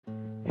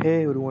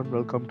Hey everyone,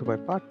 welcome to my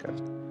podcast.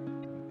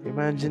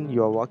 Imagine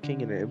you are walking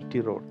in an empty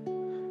road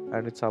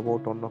and it's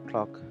about 1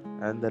 o'clock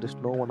and there is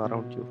no one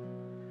around you,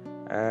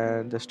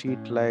 and the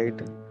street light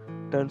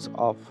turns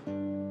off,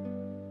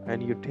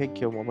 and you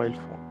take your mobile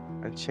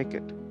phone and check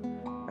it,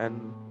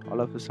 and all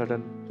of a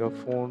sudden your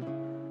phone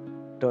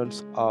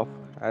turns off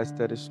as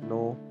there is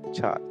no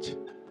charge.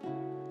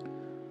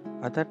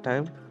 At that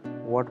time,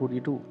 what would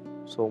you do?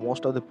 So,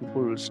 most of the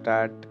people will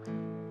start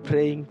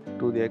praying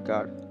to their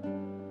God,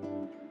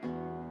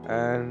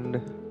 and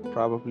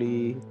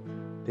probably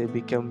they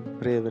become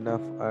brave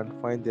enough and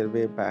find their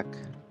way back.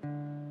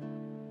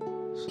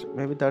 So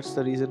maybe that's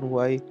the reason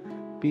why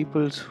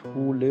peoples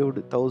who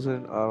lived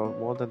thousand or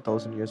more than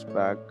 1,000 years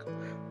back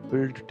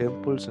built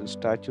temples and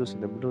statues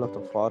in the middle of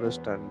the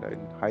forest and in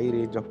high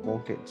range of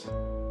mountains.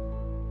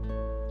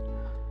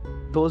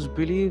 Those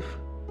beliefs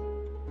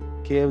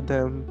gave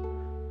them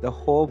the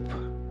hope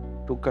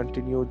to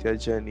continue their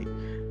journey.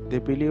 They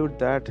believed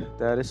that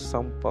there is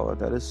some power,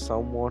 there is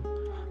someone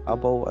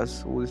above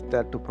us who is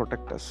there to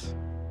protect us.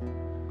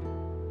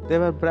 They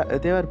were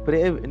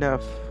brave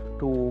enough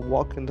to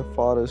walk in the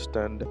forest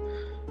and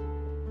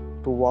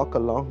to walk a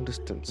long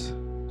distance.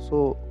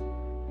 So,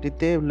 did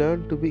they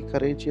learn to be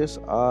courageous,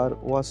 or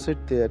was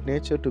it their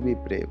nature to be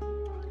brave?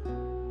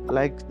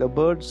 Like the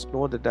birds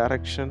know the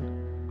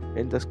direction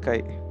in the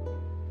sky,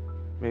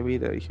 maybe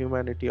the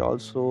humanity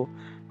also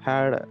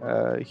had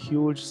a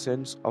huge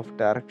sense of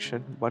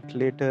direction, but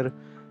later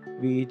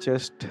we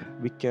just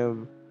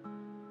became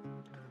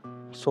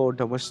so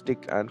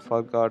domestic and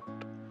forgot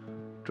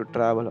to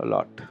travel a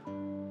lot.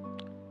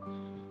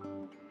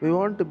 We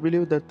want to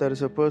believe that there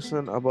is a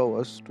person above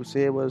us to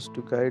save us,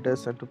 to guide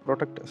us, and to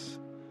protect us.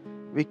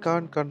 We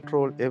can't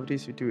control every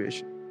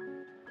situation.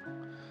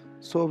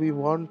 So we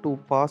want to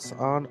pass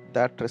on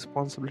that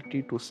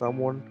responsibility to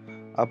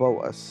someone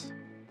above us.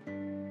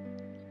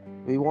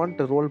 We want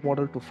a role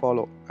model to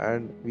follow,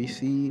 and we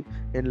see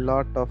in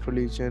lot of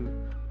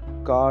religion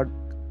God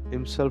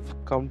himself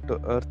come to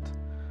earth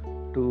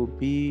to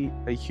be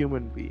a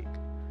human being.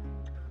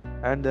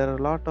 And there are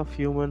a lot of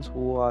humans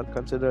who are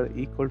considered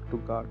equal to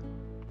God.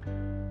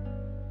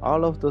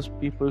 All of those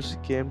peoples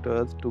came to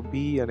earth to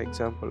be an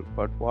example,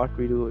 but what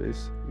we do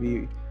is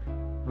we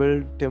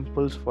build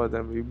temples for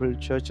them, we build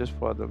churches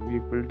for them, we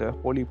build a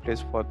holy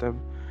place for them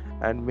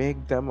and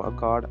make them a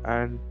god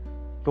and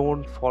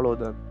don't follow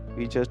them.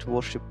 We just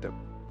worship them.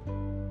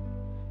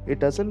 It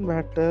doesn't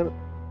matter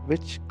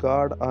which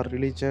god or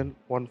religion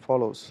one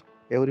follows.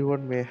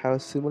 Everyone may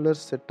have similar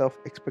set of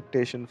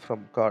expectation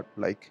from God,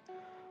 like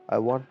I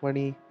want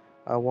money,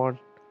 I want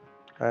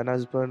an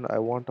husband, I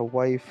want a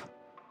wife,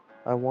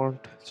 I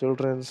want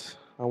children's,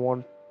 I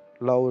want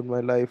love in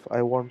my life,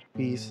 I want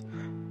peace,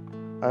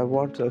 I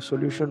want a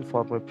solution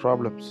for my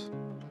problems,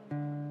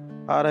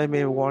 or I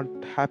may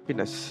want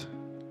happiness.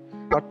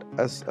 Not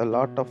as a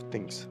lot of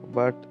things,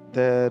 but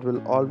there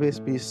will always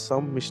be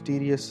some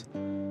mysterious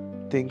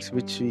things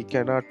which we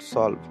cannot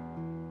solve.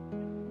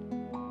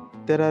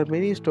 There are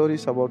many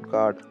stories about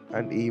God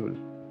and evil.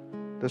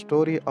 The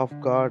story of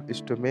God is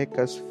to make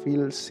us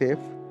feel safe,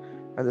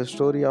 and the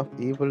story of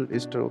evil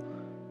is to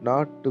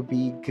not to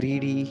be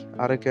greedy,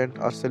 arrogant,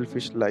 or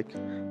selfish like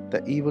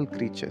the evil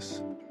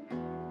creatures.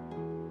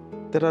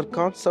 There are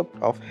concepts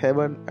of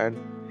heaven and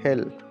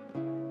hell,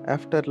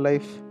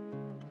 afterlife,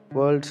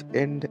 world's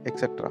end,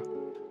 etc.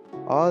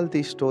 All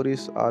these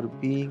stories are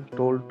being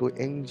told to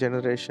young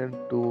generation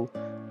to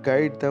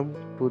guide them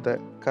to the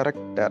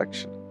correct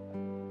direction.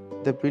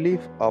 The belief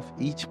of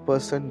each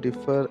person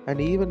differ, and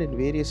even in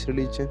various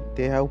religions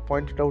they have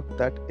pointed out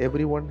that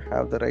everyone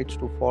have the rights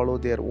to follow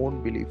their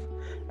own belief,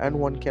 and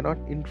one cannot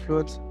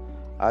influence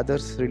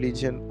others'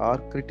 religion or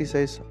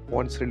criticize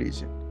one's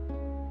religion.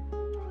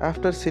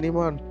 After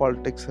cinema and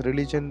politics,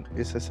 religion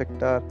is a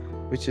sector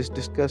which is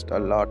discussed a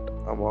lot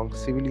among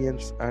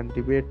civilians, and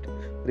debate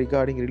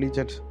regarding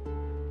religions.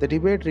 The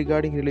debate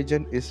regarding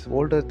religion is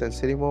older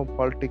than cinema,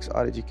 politics,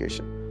 or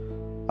education.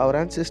 Our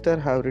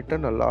ancestors have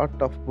written a lot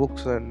of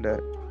books and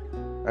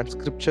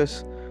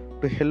scriptures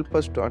to help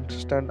us to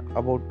understand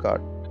about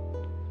God.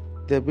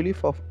 The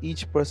belief of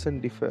each person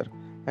differ,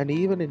 and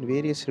even in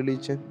various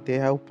religions they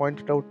have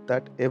pointed out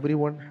that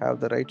everyone have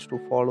the rights to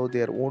follow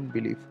their own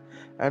belief,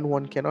 and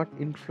one cannot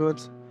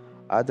influence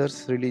others'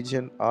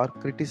 religion or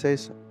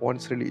criticize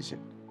one's religion.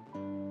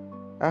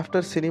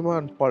 After cinema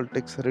and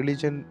politics,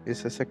 religion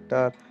is a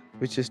sector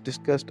which is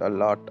discussed a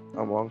lot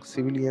among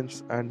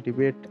civilians, and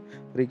debate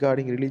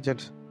regarding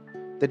religions.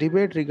 The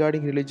debate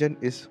regarding religion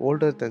is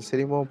older than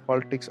cinema,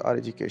 politics, or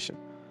education.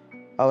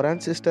 Our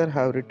ancestors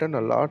have written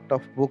a lot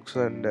of books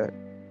and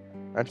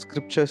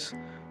scriptures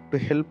to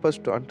help us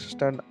to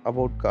understand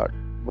about God.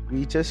 But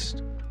we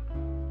just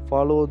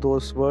follow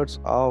those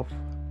words of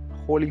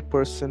holy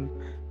person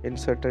in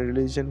certain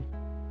religion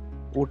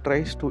who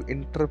tries to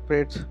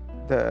interpret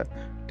the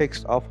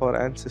text of our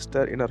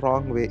ancestor in a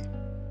wrong way.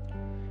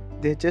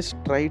 They just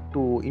try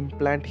to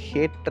implant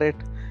hatred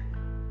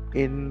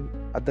in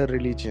other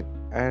religion,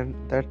 and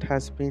that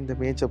has been the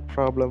major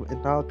problem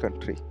in our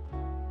country.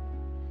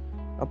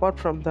 Apart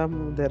from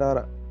them, there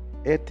are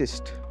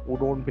atheists who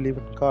don't believe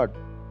in God.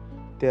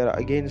 They are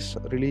against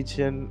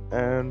religion,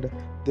 and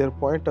their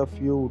point of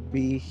view would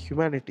be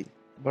humanity.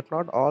 But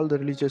not all the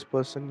religious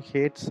person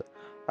hates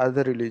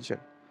other religion.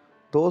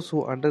 Those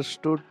who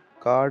understood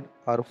God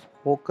are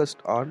focused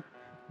on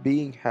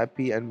being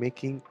happy and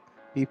making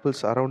people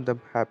around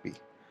them happy.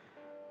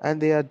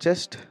 And they are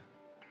just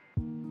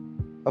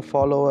a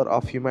follower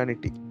of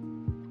humanity.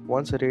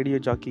 Once a radio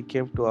jockey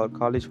came to our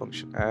college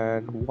function,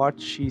 and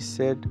what she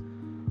said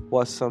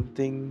was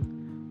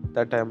something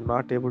that I am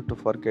not able to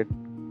forget.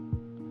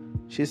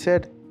 She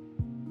said,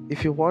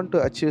 if you want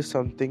to achieve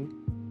something,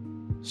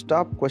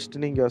 stop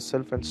questioning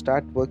yourself and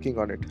start working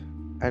on it,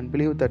 and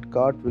believe that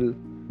God will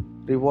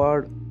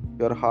reward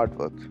your hard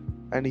work.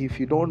 And if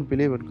you don't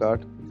believe in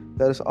God,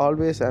 there is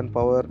always an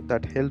power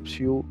that helps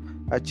you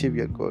achieve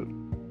your goal.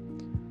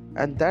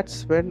 And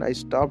that's when I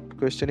stopped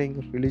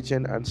questioning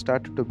religion and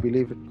started to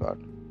believe in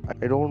God.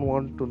 I don't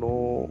want to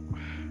know,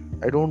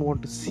 I don't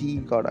want to see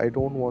God. I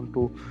don't want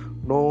to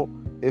know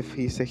if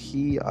He's a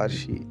he or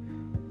she.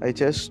 I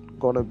just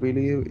gonna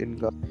believe in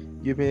God.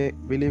 You may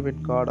believe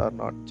in God or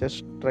not.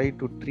 Just try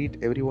to treat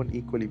everyone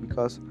equally,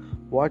 because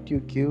what you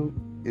give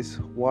is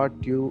what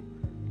you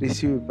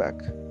receive back.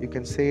 You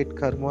can say it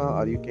karma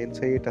or you can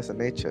say it as a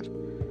nature.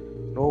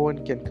 No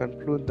one can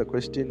conclude the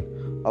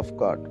question of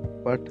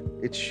God, but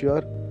it's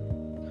sure,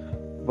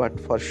 but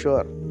for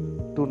sure,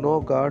 to know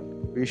God,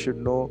 we should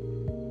know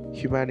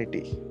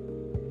humanity.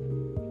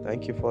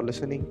 Thank you for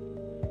listening.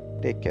 Take care.